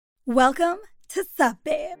Welcome to Sup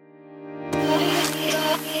Babe.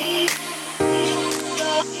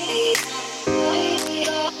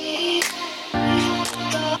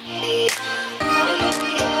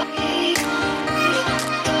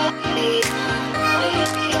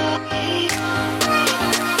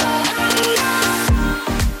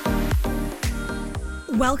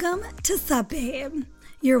 Welcome to Sup Babe,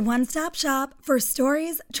 your one-stop shop for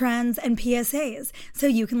stories, trends, and PSAs so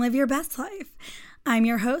you can live your best life. I'm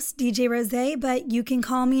your host, DJ Rose, but you can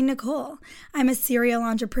call me Nicole. I'm a serial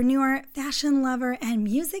entrepreneur, fashion lover, and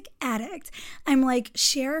music addict. I'm like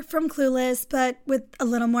Cher from Clueless, but with a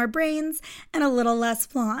little more brains and a little less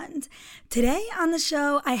blonde. Today on the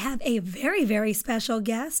show, I have a very, very special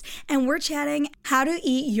guest, and we're chatting how to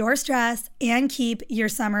eat your stress and keep your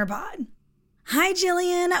summer bod. Hi,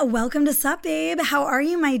 Jillian. Welcome to Sup Babe. How are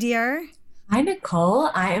you, my dear? Hi,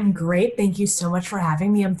 Nicole. I am great. Thank you so much for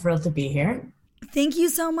having me. I'm thrilled to be here. Thank you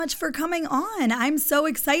so much for coming on. I'm so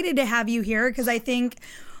excited to have you here because I think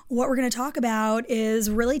what we're going to talk about is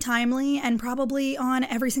really timely and probably on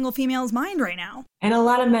every single female's mind right now. And a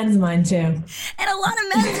lot of men's mind too. And a lot of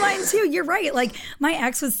men's mind too. You're right. Like my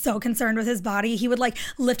ex was so concerned with his body. He would like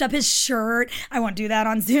lift up his shirt. I won't do that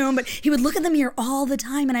on Zoom, but he would look in the mirror all the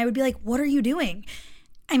time. And I would be like, what are you doing?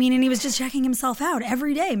 I mean, and he was just checking himself out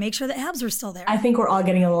every day, make sure the abs were still there. I think we're all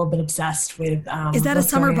getting a little bit obsessed with Is that a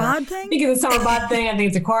summer bod thing? I think it's a summer bod thing. I think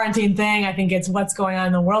it's a quarantine thing. I think it's what's going on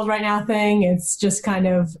in the world right now thing. It's just kind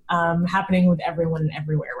of happening with everyone and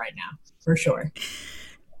everywhere right now, for sure.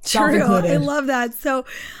 True. I love that. So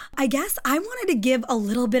I guess I wanted to give a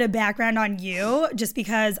little bit of background on you just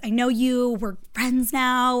because I know you, we're friends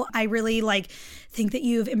now. I really think that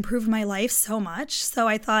you've improved my life so much. So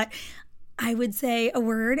I thought I would say a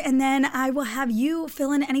word and then I will have you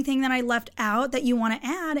fill in anything that I left out that you want to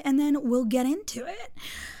add and then we'll get into it.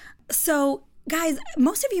 So guys,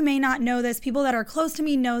 most of you may not know this. People that are close to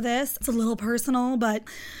me know this. It's a little personal, but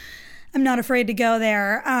I'm not afraid to go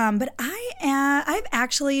there. But I've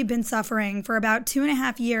actually been suffering for about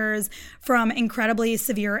 2.5 years from incredibly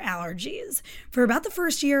severe allergies. For about the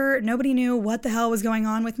first year, nobody knew what the hell was going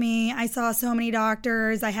on with me. I saw so many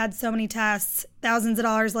doctors. I had so many tests. Thousands of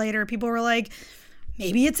dollars later, people were like,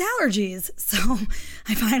 maybe it's allergies. So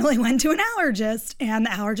I finally went to an allergist and the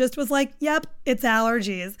allergist was like, yep, it's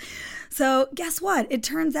allergies. So guess what? It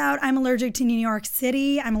turns out I'm allergic to New York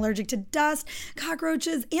City. I'm allergic to dust,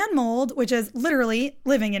 cockroaches, and mold, which is literally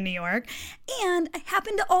living in New York. And I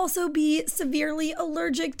happen to also be severely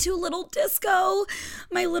allergic to little Disco,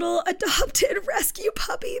 my little adopted rescue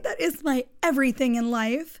puppy that is my everything in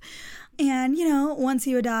life. And, you know, once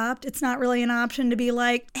you adopt, it's not really an option to be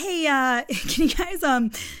like, hey, can you guys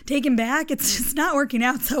take him back? It's just not working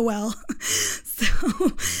out so well.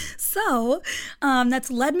 So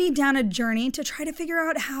that's led me down a journey to try to figure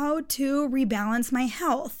out how to rebalance my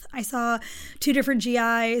health. I saw 2 different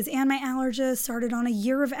GIs and my allergist started on a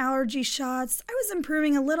year of allergy shots. I was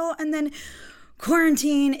improving a little and then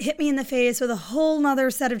quarantine hit me in the face with a whole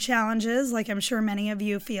nother set of challenges, like I'm sure many of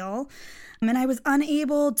you feel. And I was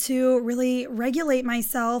unable to really regulate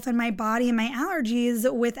myself and my body and my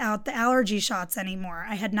allergies without the allergy shots anymore.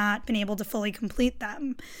 I had not been able to fully complete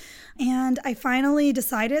them. And I finally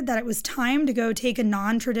decided that it was time to go take a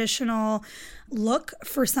non-traditional look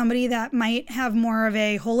for somebody that might have more of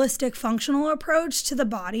a holistic functional approach to the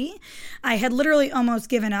body. I had literally almost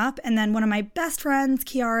given up. And then one of my best friends,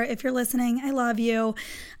 Kiara, if you're listening, I love you.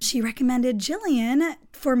 She recommended Jillian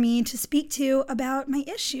for me to speak to about my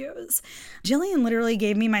issues. Jillian literally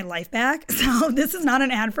gave me my life back. So this is not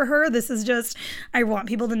an ad for her. This is just, I want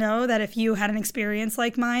people to know that if you had an experience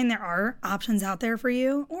like mine, there are options out there for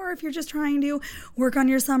you. Or if you're just trying to work on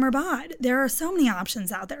your summer bod, there are so many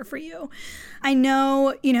options out there for you. I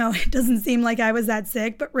know, it doesn't seem like I was that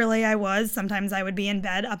sick, but really I was. Sometimes I would be in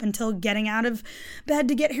bed up until getting out of bed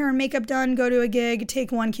to get hair and makeup done, go to a gig,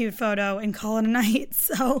 take one cute photo and call it a night.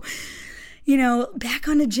 So back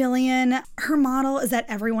onto Jillian, her model is that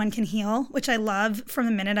everyone can heal, which I love. From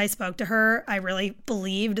the minute I spoke to her, I really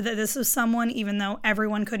believed that this was someone, even though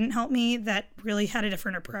everyone couldn't help me, that really had a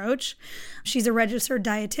different approach. She's a registered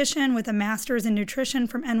dietitian with a master's in nutrition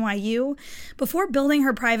from NYU. Before building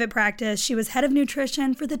her private practice, she was head of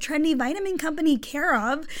nutrition for the trendy vitamin company Care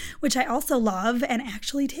of, which I also love and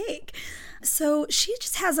actually take. So she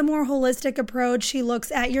just has a more holistic approach. She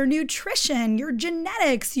looks at your nutrition, your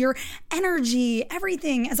genetics, your energy,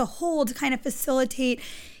 everything as a whole to kind of facilitate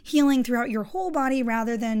healing throughout your whole body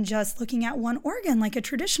rather than just looking at one organ like a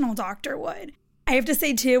traditional doctor would. I have to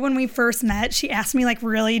say too, when we first met, she asked me like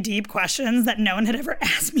really deep questions that no one had ever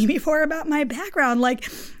asked me before about my background. Like,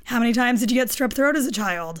 how many times did you get strep throat as a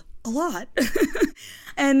child? A lot.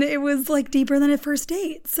 And it was like deeper than a first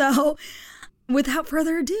date. So without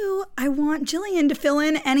further ado, I want Jillian to fill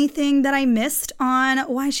in anything that I missed on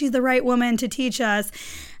why she's the right woman to teach us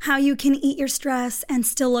how you can eat your stress and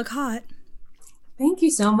still look hot. Thank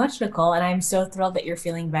you so much, Nicole. And I'm so thrilled that you're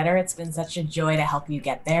feeling better. It's been such a joy to help you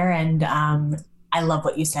get there. And I love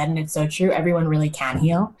what you said. And it's so true. Everyone really can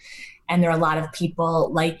heal. And there are a lot of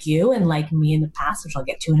people like you and like me in the past, which I'll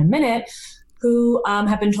get to in a minute, who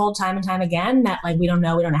have been told time and time again that like, we don't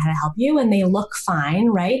know how to help you. And they look fine,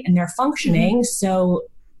 right? And they're functioning. Mm-hmm. So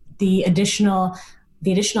the additional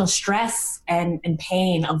stress and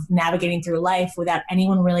pain of navigating through life without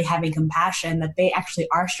anyone really having compassion that they actually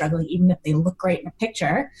are struggling, even if they look great in a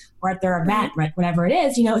picture or at their event, right? Whatever it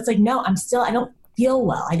is, it's like, no, I don't feel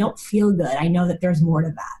well. I don't feel good. I know that there's more to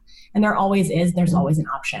that. And there always is, there's always an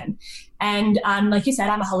option. And like you said,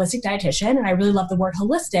 I'm a holistic dietitian, and I really love the word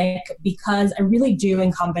holistic because I really do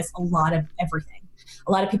encompass a lot of everything.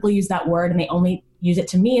 A lot of people use that word and they only use it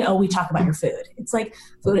to mean, we talk about your food. It's like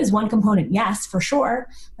food is one component, yes, for sure.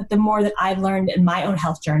 But the more that I've learned in my own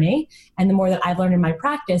health journey and the more that I've learned in my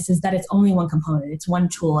practice is that it's only one component. It's one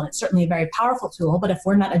tool, and it's certainly a very powerful tool. But if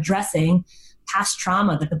we're not addressing past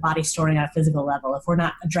trauma that the body's storing at a physical level, if we're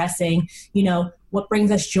not addressing, what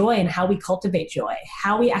brings us joy and how we cultivate joy,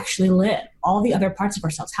 how we actually live, all the other parts of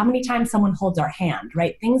ourselves, how many times someone holds our hand,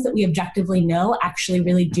 right? Things that we objectively know actually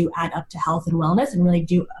really do add up to health and wellness and really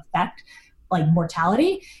do affect like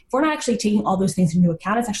mortality. If we're not actually taking all those things into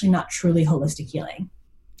account, it's actually not truly holistic healing.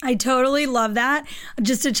 I totally love that.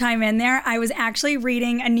 Just to chime in there, I was actually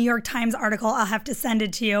reading a New York Times article, I'll have to send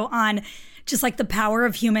it to you, on just like the power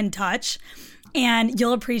of human touch. And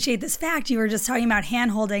you'll appreciate this fact. You were just talking about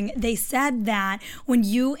hand holding. They said that when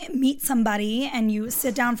you meet somebody and you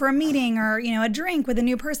sit down for a meeting or, a drink with a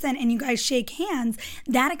new person and you guys shake hands,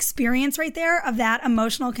 that experience right there of that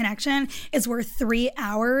emotional connection is worth 3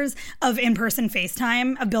 hours of in-person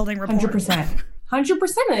FaceTime of building rapport. 100%.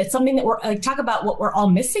 100%. It's something that we're talk about what we're all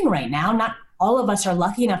missing right now. Not all of us are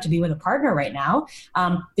lucky enough to be with a partner right now,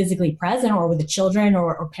 physically present, or with the children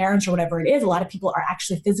or parents or whatever it is. A lot of people are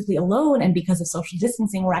actually physically alone. And because of social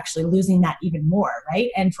distancing, we're actually losing that even more,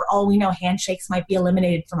 right? And for all we know, handshakes might be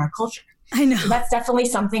eliminated from our culture. I know. So that's definitely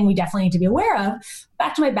something we definitely need to be aware of.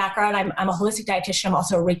 Back to my background, I'm a holistic dietitian. I'm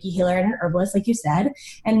also a Reiki healer and an herbalist, like you said.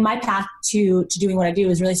 And my path to doing what I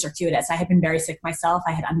do is really circuitous. I had been very sick myself.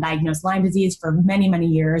 I had undiagnosed Lyme disease for many, many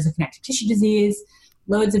years, a connective tissue disease,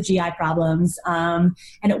 loads of GI problems. And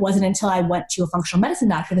it wasn't until I went to a functional medicine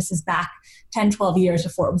doctor, this is back 10, 12 years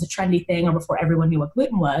before it was a trendy thing or before everyone knew what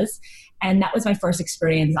gluten was. And that was my first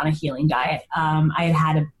experience on a healing diet. I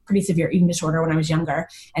had a pretty severe eating disorder when I was younger.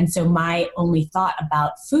 And so my only thought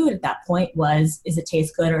about food at that point was, is it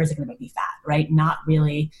taste good or is it going to make me fat, right? Not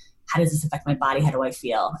really, how does this affect my body? How do I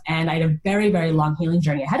feel? And I had a very, very long healing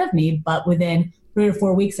journey ahead of me. But within 3 or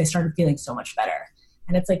 4 weeks, I started feeling so much better.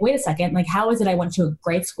 And it's like, wait a second, like, how is it I went to a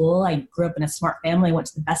great school? I grew up in a smart family. I went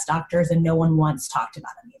to the best doctors and no one once talked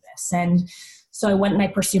about any of this. And so I went and I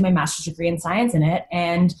pursued my master's degree in science in it.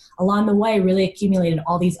 And along the way, really accumulated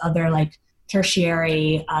all these other like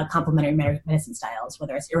tertiary complementary medicine styles,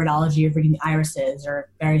 whether it's iridology or reading the irises or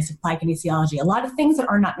various applied kinesiology, a lot of things that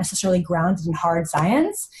are not necessarily grounded in hard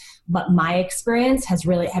science. But my experience had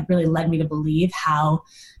really led me to believe how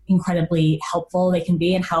incredibly helpful they can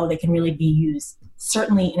be and how they can really be used,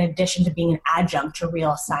 certainly in addition to being an adjunct to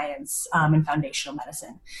real science and foundational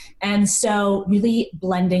medicine. And so really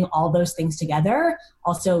blending all those things together,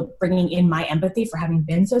 also bringing in my empathy for having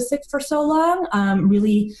been so sick for so long,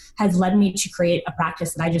 really has led me to create a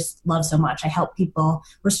practice that I just love so much. I help people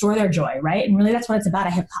restore their joy, right? And really that's what it's about.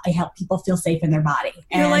 I help people feel safe in their body.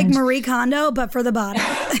 You're like Marie Kondo, but for the body.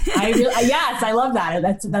 Yes, I love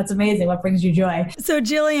that. That's amazing. What brings you joy? So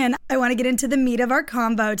Jillian, I want to get into the meat of our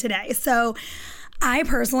combo today. So I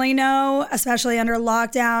personally know, especially under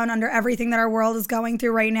lockdown, under everything that our world is going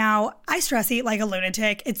through right now, I stress eat like a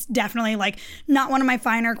lunatic. It's definitely like not one of my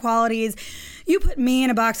finer qualities. You put me in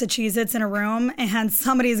a box of Cheez-Its in a room and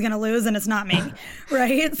somebody's going to lose and it's not me,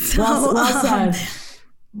 right? So well said.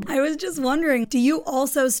 I was just wondering, do you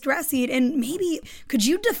also stress eat? And maybe could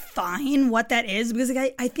you define what that is? Because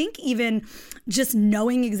I think even just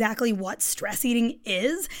knowing exactly what stress eating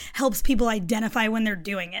is helps people identify when they're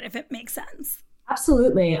doing it, if it makes sense.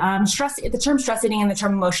 Absolutely. The term stress eating and the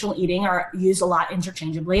term emotional eating are used a lot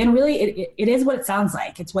interchangeably. And really, it is what it sounds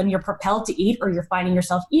like. It's when you're propelled to eat or you're finding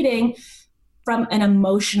yourself eating from an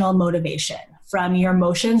emotional motivation, from your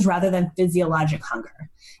emotions rather than physiologic hunger.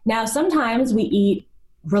 Now, sometimes we eat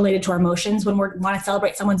related to our emotions when we want to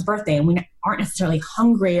celebrate someone's birthday and we aren't necessarily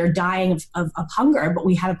hungry or dying of hunger, but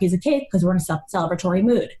we have a piece of cake because we're in a celebratory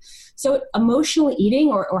mood. So emotional eating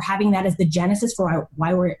or having that as the genesis for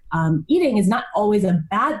why we're eating is not always a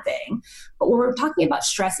bad thing. But when we're talking about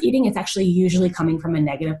stress eating, it's actually usually coming from a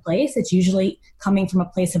negative place. It's usually coming from a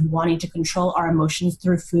place of wanting to control our emotions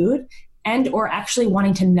through food and or actually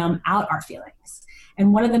wanting to numb out our feelings.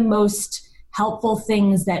 And one of the most helpful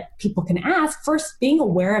things that people can ask, first, being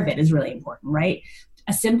aware of it is really important, right?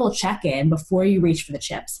 A simple check-in before you reach for the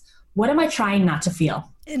chips. What am I trying not to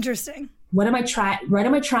feel? Interesting. What am I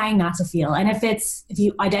trying not to feel? And if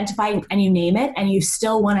you identify and you name it and you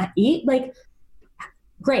still want to eat, like,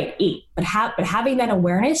 great, eat. But having that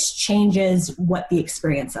awareness changes what the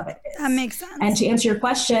experience of it is. That makes sense. And to answer your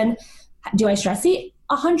question, do I stress eat?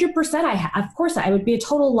 100%. Of course, I would be a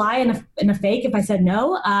total lie and a fake if I said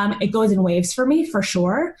no. It goes in waves for me, for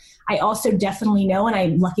sure. I also definitely know, and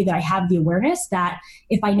I'm lucky that I have the awareness that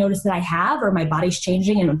if I notice that I have, or my body's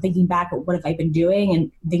changing and I'm thinking back at what have I been doing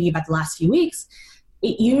and thinking about the last few weeks,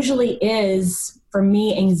 it usually is, for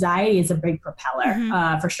me, anxiety is a big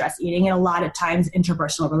propeller for stress eating. And a lot of times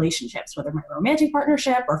interpersonal relationships, whether my romantic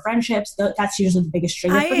partnership or friendships, that's usually the biggest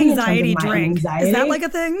trigger for me. Anxiety drink. Anxiety. Is that like a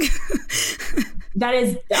thing? That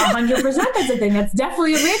is 100% that's a thing. That's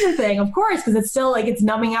definitely a major thing, of course, because it's still like it's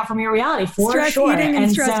numbing out from your reality for stress sure. Stress eating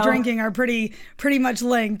and stress drinking are pretty much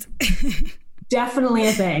linked. Definitely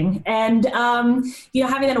a thing. And,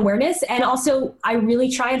 having that awareness. And also I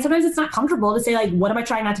really try, and sometimes it's not comfortable to say, like, what am I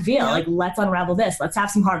trying not to feel? Yeah. Like, let's unravel this. Let's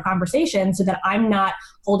have some hard conversations so that I'm not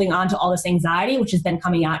holding on to all this anxiety, which is then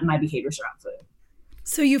coming out in my behaviors around food.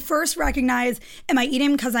 So you first recognize, am I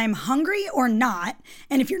eating because I'm hungry or not?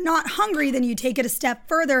 And if you're not hungry, then you take it a step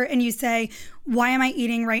further and you say, why am I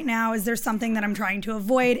eating right now? Is there something that I'm trying to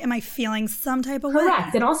avoid? Am I feeling some type of way?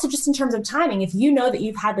 Correct. And also just in terms of timing, if you know that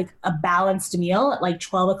you've had like a balanced meal at like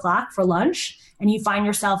 12 o'clock for lunch and you find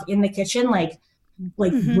yourself in the kitchen, like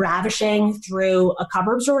ravishing through a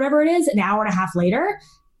cupboards or whatever it is, an hour and a half later,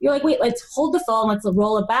 you're like, wait, let's hold the phone. Let's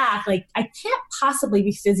roll it back. Like, I can't possibly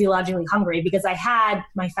be physiologically hungry because I had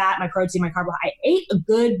my fat, my protein, my carbohydrate. I ate a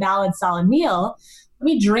good, balanced, solid meal. Let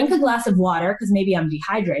me drink a glass of water because maybe I'm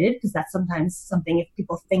dehydrated, because that's sometimes something if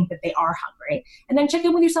people think that they are hungry. And then check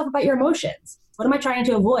in with yourself about your emotions. What am I trying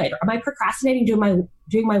to avoid? Am I procrastinating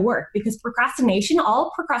doing my work? Because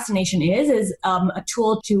all procrastination is a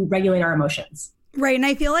tool to regulate our emotions. Right. And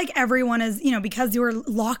I feel like everyone is, because you're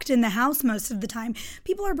locked in the house most of the time,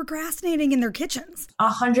 people are procrastinating in their kitchens.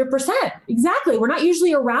 100%. Exactly. We're not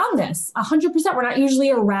usually around this. 100%. We're not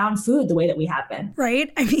usually around food the way that we have been.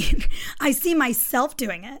 Right. I mean, I see myself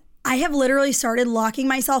doing it. I have literally started locking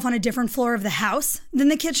myself on a different floor of the house than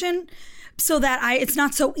the kitchen, so that it's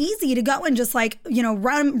not so easy to go and just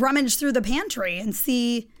rummage through the pantry and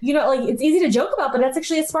see. It's easy to joke about, but that's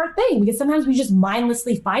actually a smart thing, because sometimes we just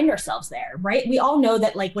mindlessly find ourselves there, right? We all know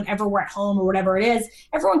that whenever we're at home or whatever it is,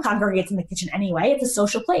 everyone congregates in the kitchen anyway. It's a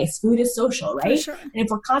social place. Food is social, right? For sure. And if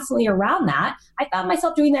we're constantly around that, I found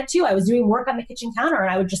myself doing that too. I was doing work on the kitchen counter and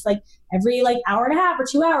I would just every hour and a half or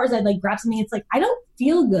 2 hours, I'd grab something. It's I don't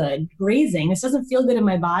feel good grazing. This doesn't feel good in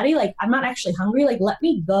my body. I'm not actually hungry. Let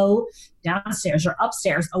me go downstairs or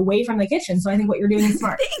upstairs away from the kitchen. So I think what you're doing is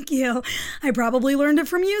smart. Thank you. I probably learned it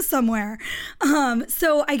from you somewhere.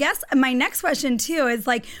 So I guess my next question too is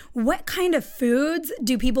what kind of foods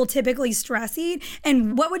do people typically stress eat?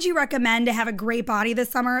 And what would you recommend to have a great body this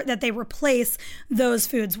summer that they replace those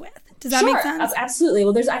foods with? Does that make sense? Absolutely.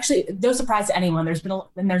 Well, there's actually no surprise to anyone. There's been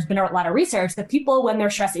a lot of research that people, when they're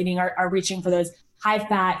stress eating, are reaching for those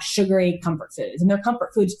high-fat, sugary comfort foods. And they're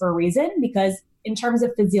comfort foods for a reason, because in terms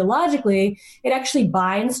of physiologically, it actually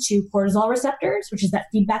binds to cortisol receptors, which is that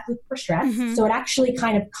feedback loop for stress. Mm-hmm. So it actually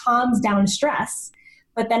kind of calms down stress.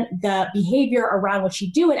 But then the behavior around which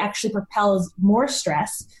you do it actually propels more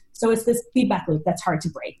stress. So it's this feedback loop that's hard to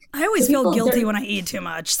break. I always feel guilty when I eat too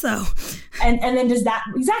much. So, and then does that,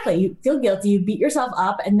 exactly, you feel guilty, you beat yourself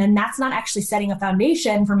up, and then that's not actually setting a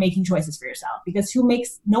foundation for making choices for yourself, because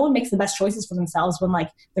no one makes the best choices for themselves when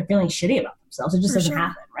they're feeling shitty about themselves. It just doesn't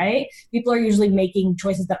happen, right? People are usually making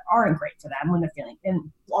choices that aren't great for them when they're feeling,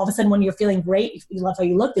 and all of a sudden when you're feeling great, you love how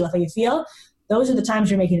you look, you love how you feel, those are the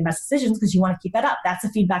times you're making the best decisions because you want to keep that up. That's a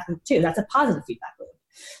feedback loop too. That's a positive feedback loop.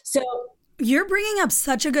 So You're bringing up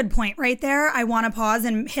such a good point right there. I want to pause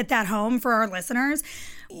and hit that home for our listeners.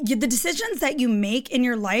 The decisions that you make in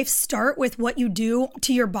your life start with what you do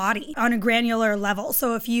to your body on a granular level.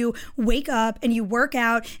 So if you wake up and you work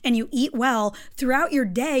out and you eat well throughout your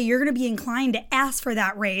day, you're going to be inclined to ask for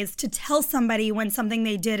that raise, to tell somebody when something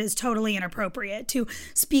they did is totally inappropriate, to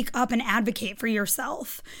speak up and advocate for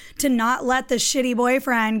yourself, to not let the shitty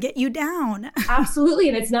boyfriend get you down. Absolutely.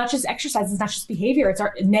 And it's not just exercise. It's not just behavior. It's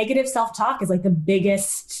our negative self-talk is like the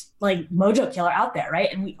biggest like mojo killer out there, right?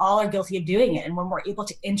 And we all are guilty of doing it. And when we're able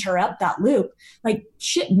to interrupt that loop, like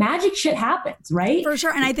magic shit happens, right? For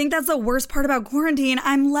sure. And I think that's the worst part about quarantine.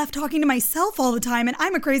 I'm left talking to myself all the time and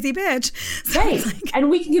I'm a crazy bitch. So right.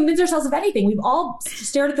 And we can convince ourselves of anything. We've all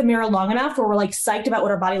stared at the mirror long enough where we're like psyched about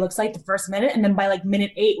what our body looks like the first minute. And then by like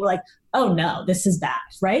minute 8, we're like, oh no, this is bad,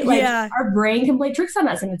 right? Like our brain can play tricks on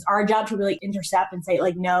us, and it's our job to really intercept and say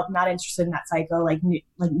like, no, I'm not interested in that cycle, like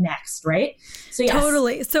next, right? So yes.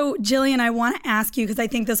 Totally. So Jillian, I want to ask you, because I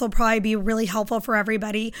think this will probably be really helpful for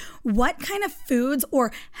everybody. What kind of foods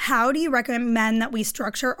or how do you recommend that we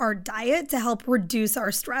structure our diet to help reduce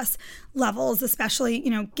our stress levels, especially,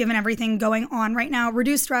 given everything going on right now,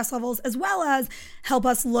 reduce stress levels as well as help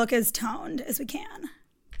us look as toned as we can?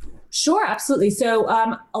 Sure, absolutely. So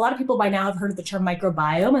a lot of people by now have heard of the term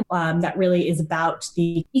microbiome. That really is about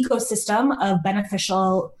the ecosystem of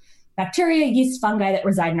beneficial bacteria, yeast, fungi that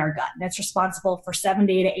reside in our gut. That's responsible for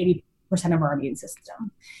 70 to 80% of our immune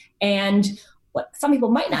system. And what some people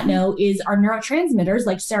might not know is our neurotransmitters,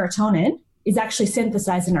 like serotonin, is actually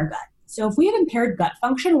synthesized in our gut. So if we have impaired gut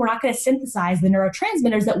function, we're not going to synthesize the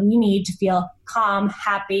neurotransmitters that we need to feel calm,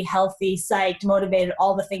 happy, healthy, psyched, motivated,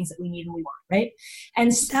 all the things that we need and we want, right?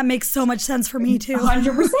 And that makes so much sense for me too.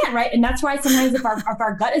 100%, right? And that's why sometimes if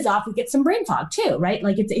our gut is off, we get some brain fog too, right?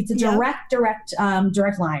 Like it's a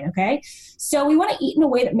direct line, okay? So we want to eat in a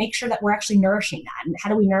way that makes sure that we're actually nourishing that. And how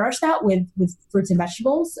do we nourish that? With fruits and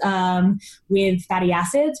vegetables, with fatty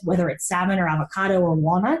acids, whether it's salmon or avocado or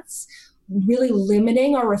walnuts. Really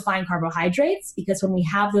limiting our refined carbohydrates, because when we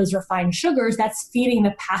have those refined sugars, that's feeding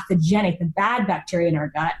the pathogenic, the bad bacteria in our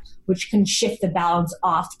gut, which can shift the balance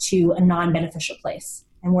off to a non-beneficial place,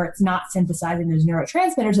 and where it's not synthesizing those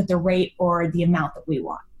neurotransmitters at the rate or the amount that we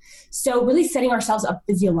want. So really setting ourselves up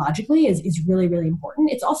physiologically is really, really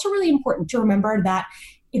important. It's also really important to remember that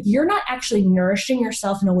if you're not actually nourishing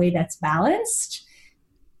yourself in a way that's balanced,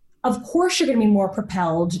 of course, you're going to be more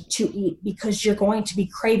propelled to eat because you're going to be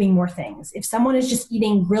craving more things. If someone is just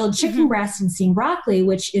eating grilled chicken breast and seeing broccoli,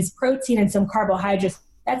 which is protein and some carbohydrates,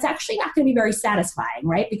 that's actually not going to be very satisfying,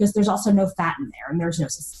 right? Because there's also no fat in there and there's no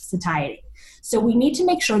satiety. So we need to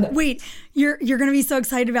make sure that... Wait, you're going to be so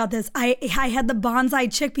excited about this. I had the bonsai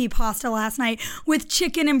chickpea pasta last night with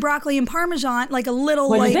chicken and broccoli and Parmesan, like a little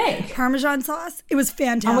Parmesan sauce. It was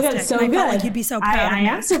fantastic. Oh my God, it's so good. I felt like you'd be so proud. I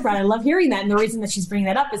am so proud. I love hearing that. And the reason that she's bringing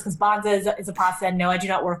that up is because Bonza is a pasta, and no, I do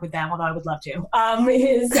not work with them, although I would love to.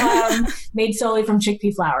 Is made solely from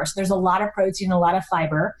chickpea flour. So there's a lot of protein, a lot of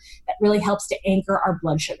fiber that really helps to anchor our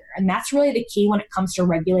blood sugar. And that's really the key when it comes to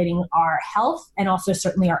regulating our health and also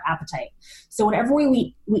certainly our appetite. So whenever we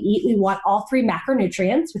eat, we want all 3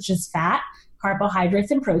 macronutrients, which is fat,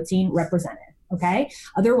 carbohydrates, and protein represented, okay?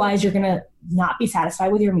 Otherwise, you're going to not be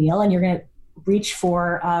satisfied with your meal, and you're going to reach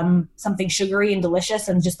for something sugary and delicious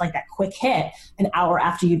and just like that quick hit an hour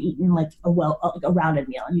after you've eaten like a rounded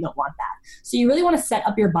meal, and you don't want that. So you really want to set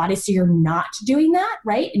up your body so you're not doing that,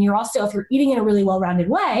 right? And you're also, if you're eating in a really well-rounded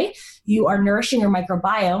way, you are nourishing your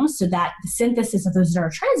microbiome so that the synthesis of those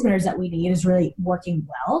neurotransmitters that we need is really working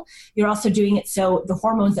well. You're also doing it so the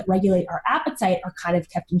hormones that regulate our appetite are kind of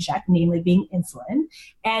kept in check, namely being insulin.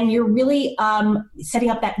 And you're really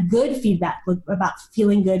setting up that good feedback loop about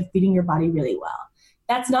feeling good, feeding your body really well.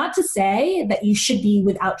 That's not to say that you should be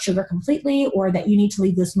without sugar completely or that you need to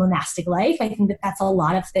lead this monastic life. I think that that's a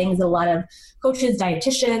lot of things that a lot of coaches,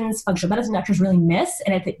 dietitians, functional medicine doctors really miss.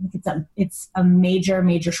 And I think it's a major,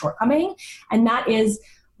 major shortcoming. And that is,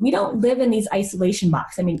 we don't live in these isolation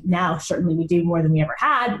boxes. I mean, now certainly we do more than we ever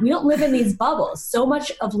had. We don't live in these bubbles. So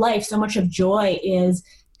much of life, so much of joy is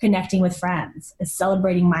connecting with friends, is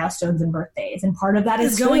celebrating milestones and birthdays. And part of that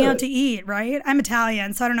is going food. out to eat, right? I'm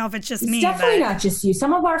Italian, so I don't know if it's just me. It's definitely not just you.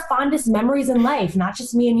 Some of our fondest memories in life, not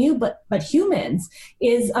just me and you, but humans,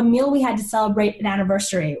 is a meal we had to celebrate an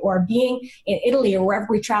anniversary, or being in Italy or wherever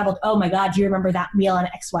we traveled. Oh my God, do you remember that meal on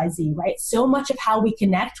XYZ, right? So much of how we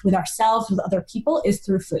connect with ourselves, with other people, is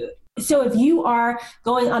through food. So if you are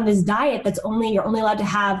going on this diet that's you're only allowed to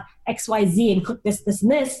have XYZ and cook this, this,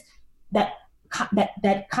 and this, that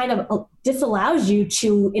kind of disallows you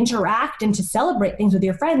to interact and to celebrate things with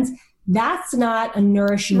your friends, that's not a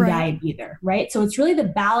nourishing diet either, right? So it's really the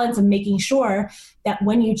balance of making sure that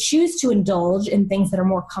when you choose to indulge in things that are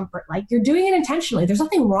more comfort-like, you're doing it intentionally. There's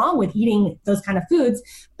nothing wrong with eating those kind of foods,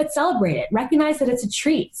 but celebrate it. Recognize that it's a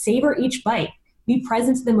treat. Savor each bite. Be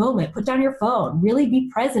present to the moment. Put down your phone. Really be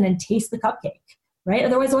present and taste the cupcake, right?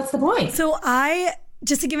 Otherwise, what's the point? So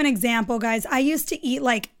just to give an example, guys, I used to eat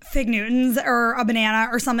like Fig Newtons or a banana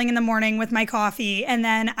or something in the morning with my coffee. And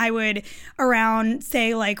then I would, around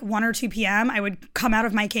say like 1 or 2 p.m., I would come out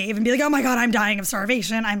of my cave and be like, oh my God, I'm dying of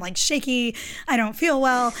starvation. I'm like shaky. I don't feel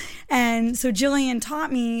well. And so Jillian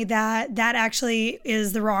taught me that that actually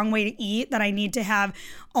is the wrong way to eat, that I need to have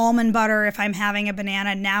almond butter if I'm having a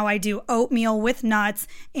banana. Now I do oatmeal with nuts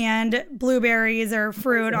and blueberries or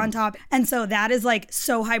fruit on top. And so that is like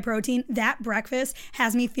so high protein. That breakfast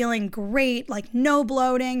has me feeling great, like no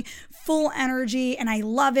bloating, full energy, and I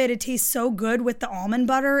love it. It tastes so good with the almond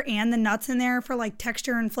butter and the nuts in there for like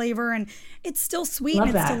texture and flavor, and it's still sweet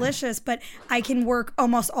and it's delicious, but I can work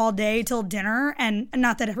almost all day till dinner, and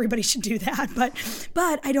not that everybody should do that,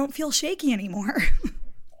 but I don't feel shaky anymore.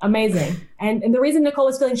 Amazing. And the reason Nicole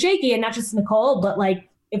was feeling shaky, and not just Nicole, but like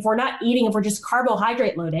if we're not eating, if we're just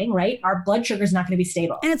carbohydrate loading, right, our blood sugar is not going to be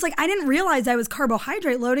stable. And it's like, I didn't realize I was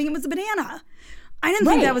carbohydrate loading. It was a banana. I didn't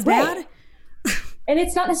think that was bad. And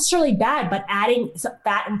it's not necessarily bad, but adding some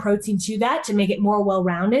fat and protein to that to make it more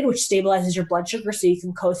well-rounded, which stabilizes your blood sugar so you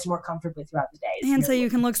can coast more comfortably throughout the day. And so you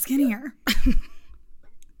can look skinnier.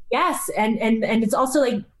 Yes. And it's also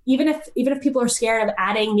like, even if people are scared of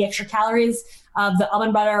adding the extra calories of the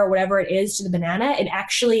almond butter or whatever it is to the banana, it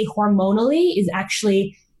actually hormonally is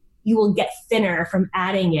actually, you will get thinner from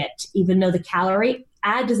adding it, even though the calorie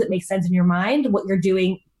add doesn't make sense in your mind. What you're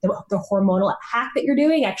doing, the hormonal hack that you're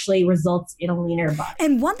doing actually results in a leaner body.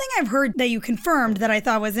 And one thing I've heard that you confirmed that I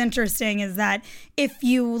thought was interesting is that if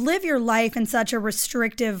you live your life in such a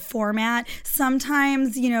restrictive format,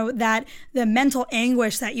 sometimes, that the mental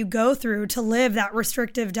anguish that you go through to live that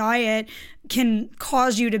restrictive diet can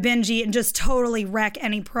cause you to binge eat and just totally wreck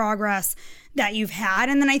any progress that you've had.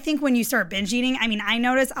 And then I think when you start binge eating, I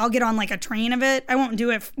notice I'll get on like a train of it. I won't do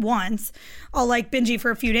it once. I'll like binge eat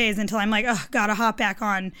for a few days until I'm like, oh, gotta hop back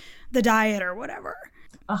on the diet or whatever.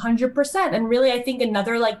 100%. And really, I think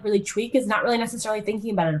another like really tweak is not really necessarily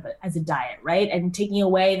thinking about it as a diet, right? And taking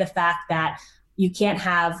away the fact that you can't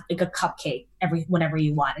have like a cupcake whenever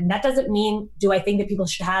you want. And that doesn't mean, do I think that people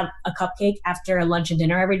should have a cupcake after lunch and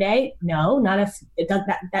dinner every day? No, not if it does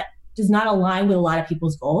that does not align with a lot of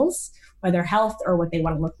people's goals, whether health or what they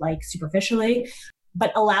want to look like superficially.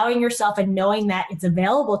 But allowing yourself and knowing that it's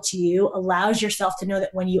available to you allows yourself to know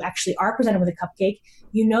that when you actually are presented with a cupcake,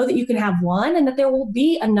 you know that you can have one and that there will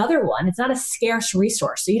be another one. It's not a scarce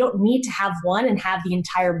resource. So you don't need to have one and have the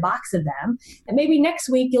entire box of them. And maybe next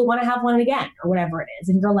week you'll want to have one again or whatever it is.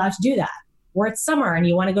 And you're allowed to do that. Or it's summer and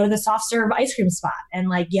you want to go to the soft serve ice cream spot and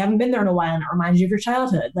like you haven't been there in a while and it reminds you of your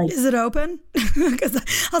childhood. Like, is it open?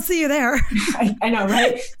 Because I'll see you there. I know,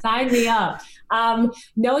 right? Sign me up.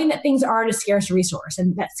 Knowing that things aren't a scarce resource,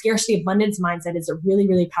 and that scarcity abundance mindset is a really,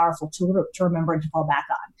 really powerful tool to remember and to fall back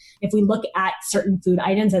on. If we look at certain food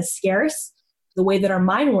items as scarce, the way that our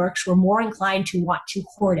mind works, we're more inclined to want to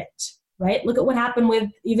hoard it, right? Look at what happened with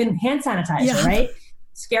even hand sanitizer, right?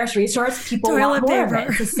 Scarce resource, people want more of it.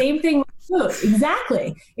 It's the same thing with food.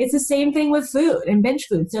 Exactly. It's the same thing with food and binge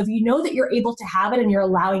food. So if you know that you're able to have it and you're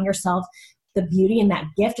allowing yourself the beauty and that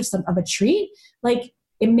gift of a treat, like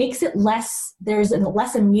it makes it there's a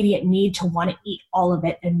less immediate need to want to eat all of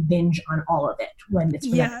it and binge on all of it when it's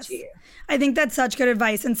presented to you. I think that's such good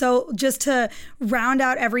advice. And so just to round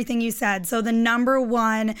out everything you said, so the number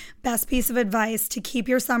one best piece of advice to keep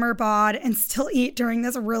your summer bod and still eat during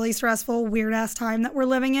this really stressful, weird ass time that we're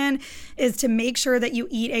living in is to make sure that you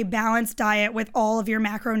eat a balanced diet with all of your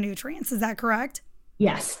macronutrients. Is that correct?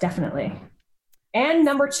 Yes, definitely. And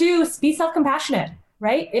number two, be self-compassionate.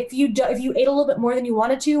 Right? If you ate a little bit more than you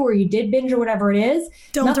wanted to, or you did binge or whatever it is,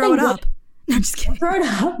 don't throw it up. No, I'm just kidding. Throw it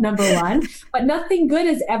up, number one. But nothing good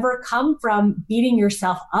has ever come from beating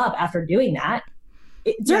yourself up after doing that.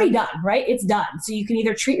 It's already done, right? It's done. So you can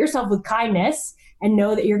either treat yourself with kindness and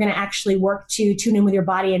know that you're going to actually work to tune in with your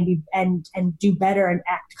body and do better and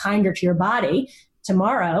act kinder to your body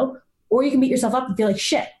tomorrow, or you can beat yourself up and feel like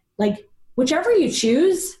shit. Like whichever you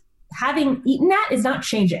choose, having eaten that is not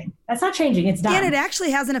changing. That's not changing. It's done. And it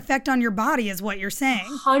actually has an effect on your body is what you're saying.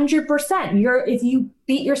 100%. If you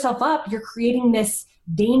beat yourself up, you're creating this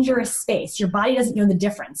dangerous space. Your body doesn't know the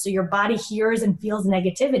difference. So your body hears and feels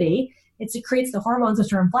negativity. It creates the hormones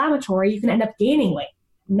which are inflammatory. You can end up gaining weight.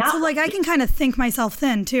 So like I can kind of think myself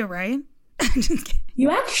thin too, right?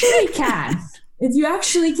 You actually can. You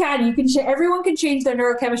actually can. You can. Everyone can change their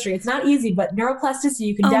neurochemistry. It's not easy, but neuroplasticity,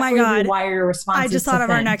 you can definitely rewire your responses. I just thought of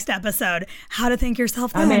our next episode, how to thank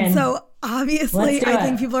yourself thin. So obviously, I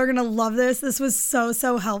think people are going to love this. This was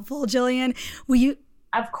so helpful. Jillian, will you?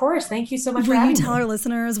 Of course. Thank you so much for having me. Will you tell our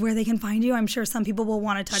listeners where they can find you? I'm sure some people will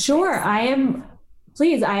want to touch base. Sure.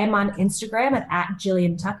 Please, I am on Instagram at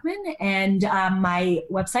Jillian Tuchman, and my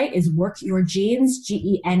website is workyourgenes,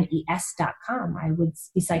 GENES.com. I would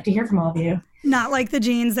be psyched to hear from all of you. Not like the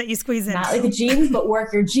jeans that you squeeze in. Not like the jeans, but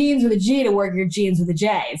work your genes with a G to work your genes with a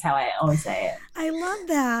J is how I always say it. I love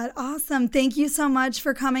that. Awesome. Thank you so much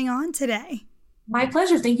for coming on today. My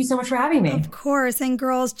pleasure. Thank you so much for having me. Of course. And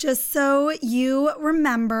girls, just so you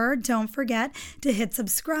remember, don't forget to hit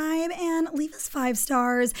subscribe and leave us 5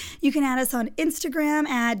 stars. You can add us on Instagram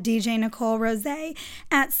at DJ Nicole Rose,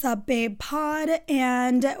 at SupBabePod.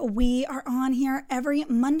 And we are on here every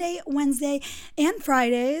Monday, Wednesday, and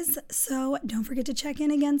Fridays. So don't forget to check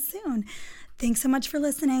in again soon. Thanks so much for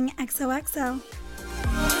listening.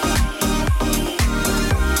 XOXO.